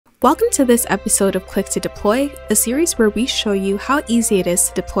Welcome to this episode of Click to Deploy, a series where we show you how easy it is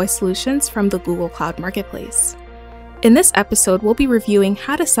to deploy solutions from the Google Cloud Marketplace. In this episode, we'll be reviewing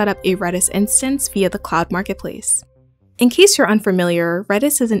how to set up a Redis instance via the Cloud Marketplace. In case you're unfamiliar,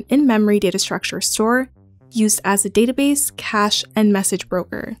 Redis is an in-memory data structure store used as a database, cache, and message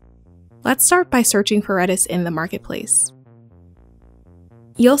broker. Let's start by searching for Redis in the Marketplace.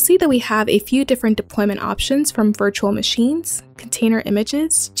 You'll see that we have a few different deployment options from virtual machines, container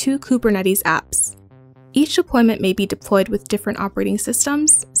images, to Kubernetes apps. Each deployment may be deployed with different operating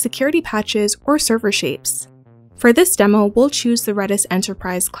systems, security patches, or server shapes. For this demo, we'll choose the Redis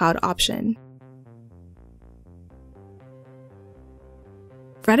Enterprise Cloud option.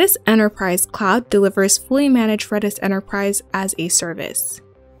 Redis Enterprise Cloud delivers fully managed Redis Enterprise as a service.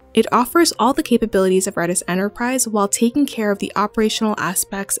 It offers all the capabilities of Redis Enterprise while taking care of the operational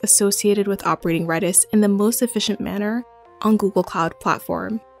aspects associated with operating Redis in the most efficient manner on Google Cloud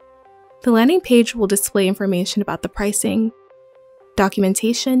Platform. The landing page will display information about the pricing,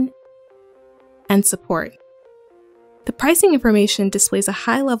 documentation, and support. The pricing information displays a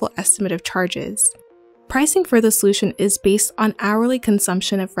high-level estimate of charges. Pricing for the solution is based on hourly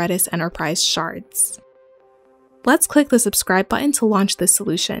consumption of Redis Enterprise shards. Let's click the subscribe button to launch this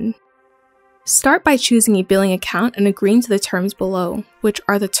solution. Start by choosing a billing account and agreeing to the terms below, which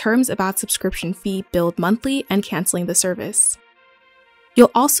are the terms about subscription fee billed monthly and canceling the service. You'll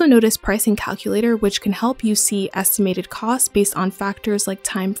also notice Pricing Calculator, which can help you see estimated costs based on factors like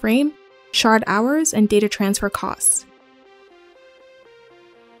time frame, shard hours, and data transfer costs.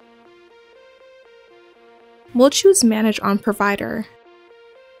 We'll choose Manage on Provider.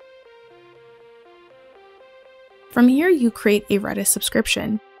 From here, you create a Redis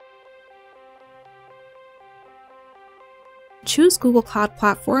subscription. Choose Google Cloud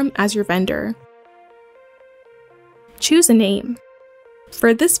Platform as your vendor. Choose a name.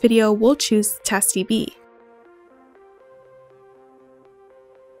 For this video, we'll choose TestDB.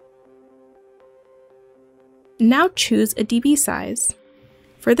 Now choose a DB size.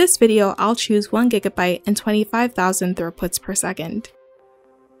 For this video, I'll choose 1 GB and 25,000 throughputs per second.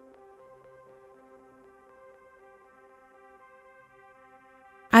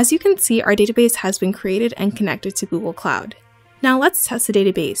 As you can see, our database has been created and connected to Google Cloud. Now let's test the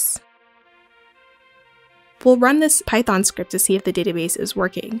database. We'll run this Python script to see if the database is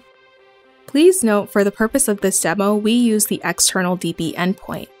working. Please note, for the purpose of this demo, we use the external DB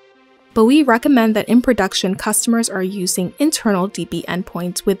endpoint, but we recommend that in production, customers are using internal DB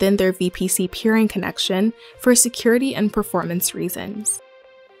endpoints within their VPC peering connection for security and performance reasons.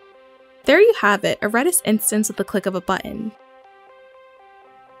 There you have it, a Redis instance with the click of a button.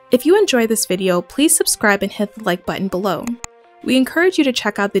 If you enjoyed this video, please subscribe and hit the like button below. We encourage you to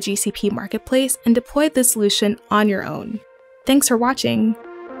check out the GCP Marketplace and deploy this solution on your own. Thanks for watching!